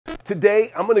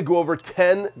Today, I'm gonna go over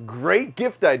 10 great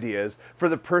gift ideas for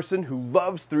the person who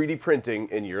loves 3D printing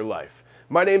in your life.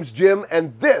 My name's Jim,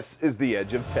 and this is The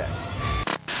Edge of Tech.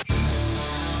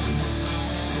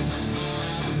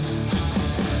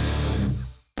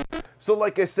 So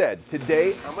like I said,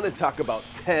 today I'm gonna talk about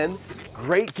 10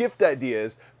 great gift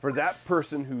ideas for that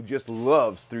person who just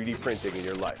loves 3D printing in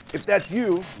your life. If that's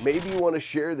you, maybe you wanna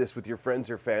share this with your friends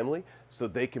or family so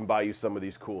they can buy you some of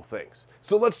these cool things.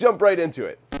 So let's jump right into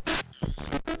it.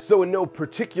 So in no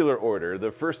particular order,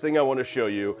 the first thing I wanna show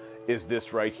you is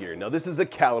this right here. Now this is a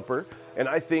caliper, and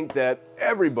I think that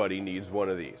everybody needs one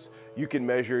of these. You can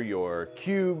measure your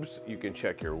cubes, you can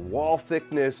check your wall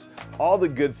thickness, all the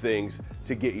good things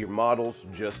to get your models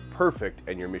just perfect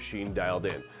and your machine dialed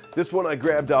in. This one I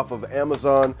grabbed off of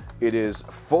Amazon. It is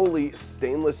fully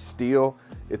stainless steel.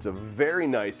 It's a very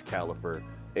nice caliper,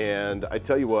 and I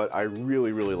tell you what, I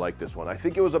really like this one. I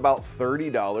think it was about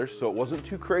 $30, so it wasn't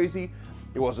too crazy.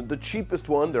 It wasn't the cheapest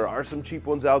one. There are some cheap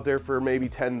ones out there for maybe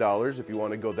 $10 if you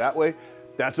want to go that way.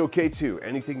 That's okay too.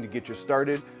 Anything to get you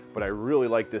started, but I really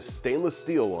like this stainless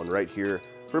steel one right here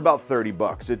for about 30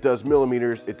 bucks. It does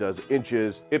millimeters, it does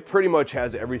inches. It pretty much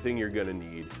has everything you're gonna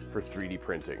need for 3D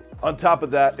printing. On top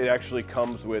of that, it actually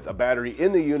comes with a battery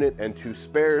in the unit and 2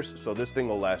 spares, so this thing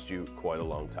will last you quite a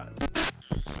long time.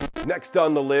 Next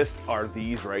on the list are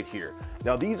these right here.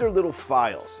 Now these are little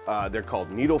files. They're called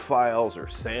needle files or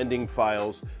sanding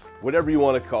files, whatever you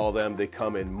want to call them. They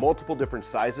come in multiple different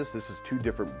sizes. This is 2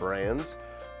 different brands.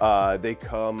 They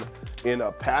come in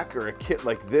a pack or a kit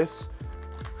like this,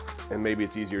 and maybe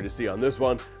it's easier to see on this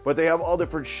one, but they have all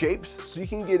different shapes, so you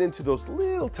can get into those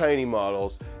little tiny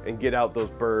models and get out those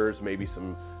burrs, maybe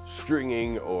some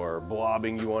stringing or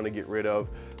blobbing you want to get rid of.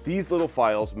 These little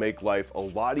files make life a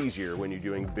lot easier when you're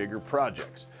doing bigger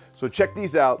projects. So check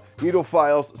these out, needle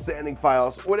files, sanding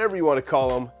files, whatever you want to call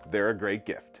them, they're a great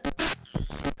gift.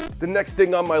 The next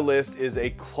thing on my list is a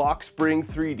ClockSpring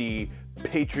 3D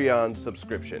Patreon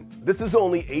subscription. This is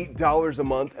only $8 a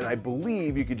month, and I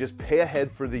believe you could just pay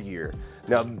ahead for the year.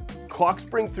 Now,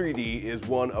 ClockSpring 3D is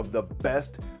one of the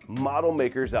best model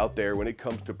makers out there when it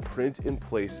comes to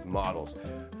print-in-place models.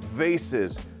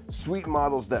 Vases, sweet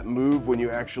models that move when you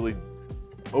actually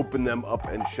open them up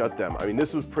and shut them. I mean,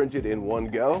 this was printed in one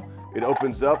go. It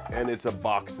opens up and it's a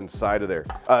box inside of there.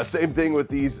 Same thing with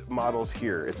these models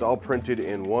here. It's all printed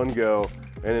in one go,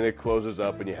 and then it closes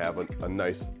up and you have a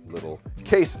nice little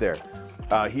case there.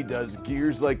 He does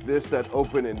gears like this that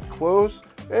open and close,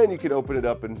 and you can open it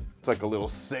up and it's like a little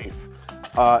safe.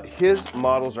 His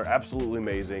models are absolutely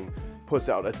amazing. Puts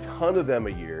out a ton of them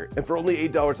a year, and for only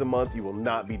 $8 a month, you will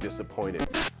not be disappointed.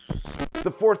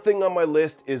 The fourth thing on my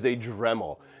list is a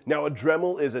Dremel. Now, a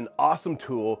Dremel is an awesome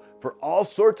tool for all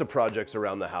sorts of projects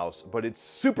around the house, but it's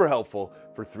super helpful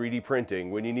for 3D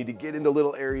printing when you need to get into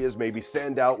little areas, maybe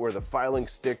sand out where the filing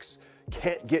sticks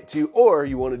can't get to, or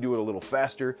you want to do it a little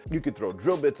faster. You could throw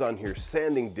drill bits on here,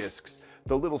 sanding discs,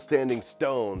 the little standing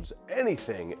stones,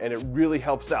 anything, and it really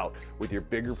helps out with your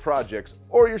bigger projects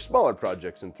or your smaller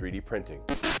projects in 3D printing.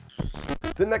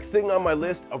 The next thing on my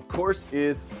list, of course,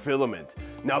 is filament.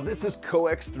 Now this is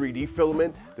Coex 3D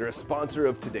Filament. They're a sponsor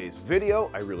of today's video.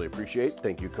 I really appreciate,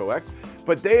 thank you Coex.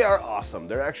 But they are awesome.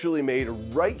 They're actually made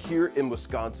right here in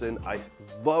Wisconsin. I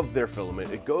love their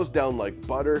filament. It goes down like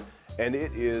butter, and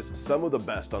it is some of the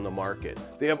best on the market.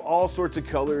 They have all sorts of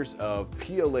colors of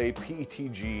PLA,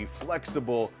 PETG,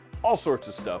 flexible, all sorts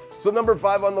of stuff. So number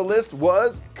 5 on the list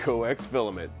was Coex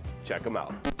Filament. Check them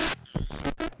out.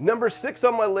 Number 6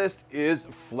 on my list is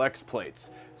flex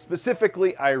plates.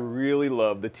 Specifically, I really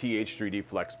love the TH3D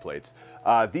flex plates.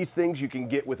 These things you can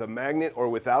get with a magnet or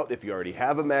without if you already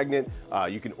have a magnet.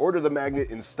 You can order the magnet,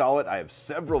 install it. I have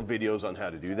several videos on how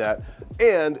to do that.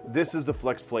 And this is the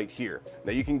flex plate here.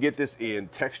 Now you can get this in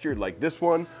textured like this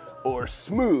one, or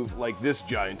smooth like this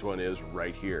giant one is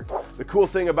right here. The cool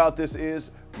thing about this is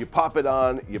you pop it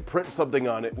on, you print something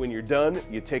on it. When you're done,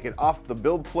 you take it off the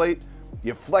build plate,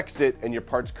 you flex it, and your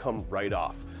parts come right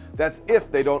off. That's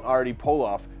if they don't already pull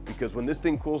off, because when this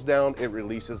thing cools down, it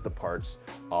releases the parts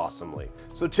awesomely.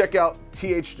 So check out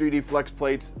TH3D flex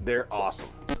plates, they're awesome.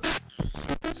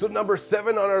 So number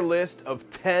 7 on our list of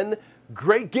 10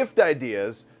 great gift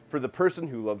ideas for the person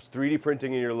who loves 3D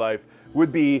printing in your life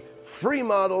would be free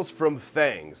models from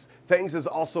Thangs. Thangs is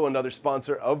also another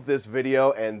sponsor of this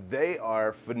video, and they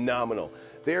are phenomenal.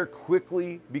 They are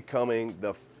quickly becoming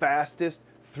the fastest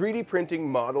 3D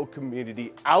printing model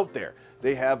community out there.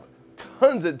 They have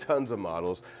tons and tons of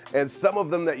models, and some of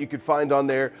them that you could find on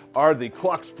there are the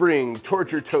ClockSpring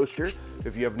Torture Toaster.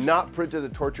 If you have not printed a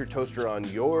torture toaster on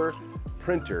your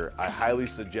printer, I highly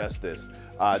suggest this.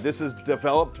 This is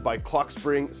developed by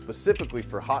Clockspring specifically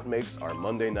for Hotmakes, our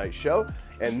Monday night show.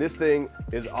 And this thing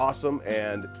is awesome,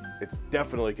 and it's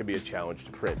definitely can be a challenge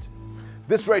to print.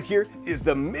 This right here is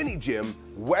the Mini Gym.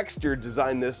 Wexter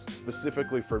designed this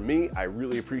specifically for me. I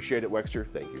really appreciate it, Wexter.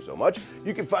 Thank you so much.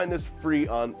 You can find this free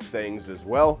on Things as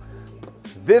well.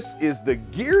 This is the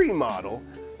Geary model.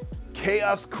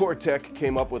 Chaos Cortec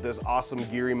came up with this awesome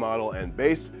Geary model and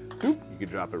base. You can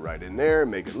drop it right in there,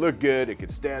 make it look good, it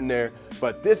could stand there.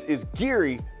 But this is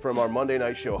Geary from our Monday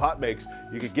night show, Hotmakes.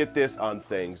 You could get this on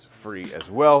Things free as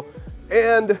well.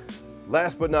 And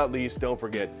last but not least, don't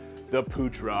forget the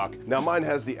Pooch Rock. Now mine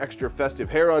has the extra festive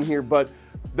hair on here, but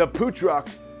the Pooch Rock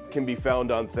can be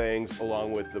found on Things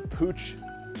along with the Pooch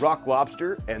Rock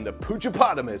Lobster and the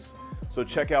Poochopotamus. So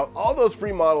check out all those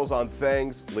free models on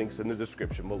Things, links in the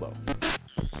description below.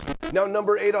 Now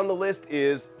number 8 on the list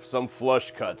is some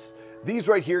flush cuts. These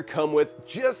right here come with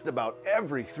just about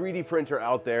every 3D printer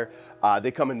out there.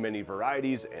 They come in many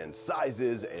varieties and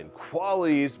sizes and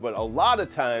qualities, but a lot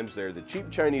of times they're the cheap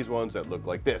Chinese ones that look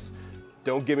like this.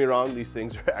 Don't get me wrong, these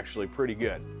things are actually pretty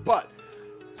good, but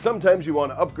sometimes you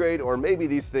want to upgrade, or maybe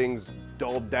these things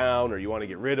dulled down or you want to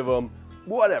get rid of them,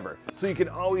 whatever. So you can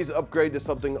always upgrade to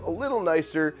something a little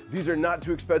nicer. These are not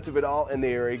too expensive at all, and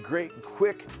they are a great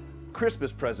quick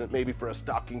Christmas present, maybe for a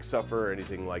stocking stuffer or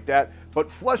anything like that. But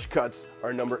flush cuts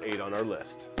are number 8 on our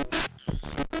list.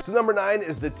 So number 9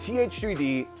 is the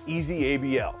TH3D Easy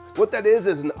ABL. What that is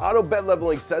an auto bed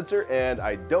leveling sensor, and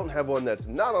I don't have one that's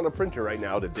not on a printer right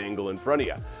now to dangle in front of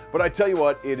you. But I tell you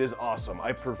what, it is awesome.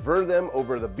 I prefer them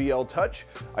over the BL Touch.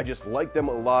 I just like them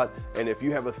a lot. And if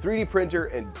you have a 3D printer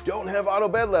and don't have auto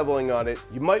bed leveling on it,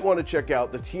 you might want to check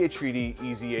out the TH3D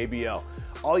Easy ABL.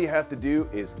 All you have to do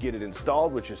is get it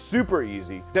installed, which is super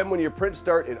easy. Then when your prints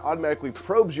start, it automatically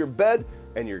probes your bed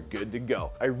and you're good to go.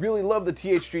 I really love the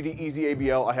TH3D Easy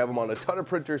ABL. I have them on a ton of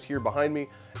printers here behind me,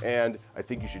 and I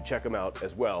think you should check them out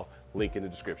as well. Link in the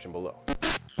description below.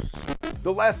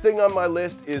 The last thing on my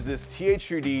list is this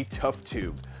TH3D Tough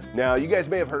Tube. Now, you guys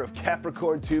may have heard of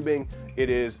Capricorn tubing. It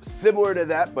is similar to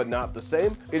that, but not the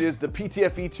same. It is the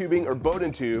PTFE tubing or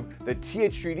Bowden tube that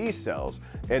TH3D sells,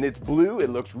 and it's blue. It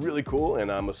looks really cool, and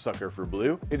I'm a sucker for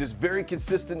blue. It is very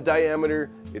consistent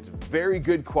diameter. It's very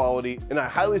good quality, and I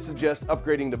highly suggest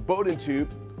upgrading the Bowden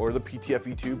tube or the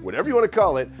PTFE tube, whatever you want to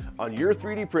call it, on your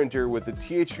 3D printer with the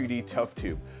TH3D Tough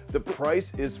Tube. The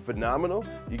price is phenomenal.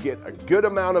 You get a good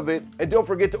amount of it. And don't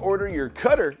forget to order your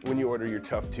cutter when you order your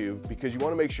Tough Tube, because you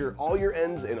want to make sure all your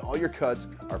ends and all your cuts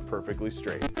are perfectly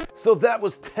straight. So that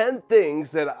was 10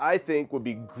 things that I think would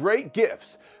be great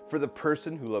gifts for the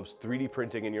person who loves 3D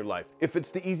printing in your life. If it's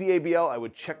the Easy ABL, I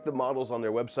would check the models on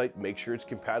their website, make sure it's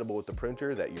compatible with the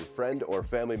printer that your friend or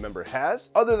family member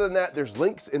has. Other than that, there's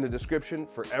links in the description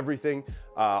for everything.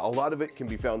 A lot of it can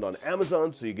be found on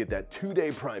Amazon, so you get that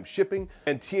 2-day prime shipping,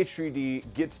 and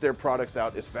TH3D gets their products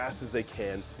out as fast as they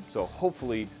can. So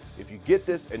hopefully, if you get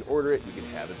this and order it, you can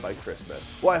have it by Christmas.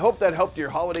 Well, I hope that helped your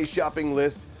holiday shopping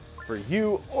list for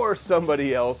you or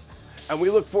somebody else. And we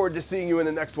look forward to seeing you in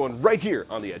the next one right here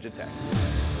on The Edge of Tech.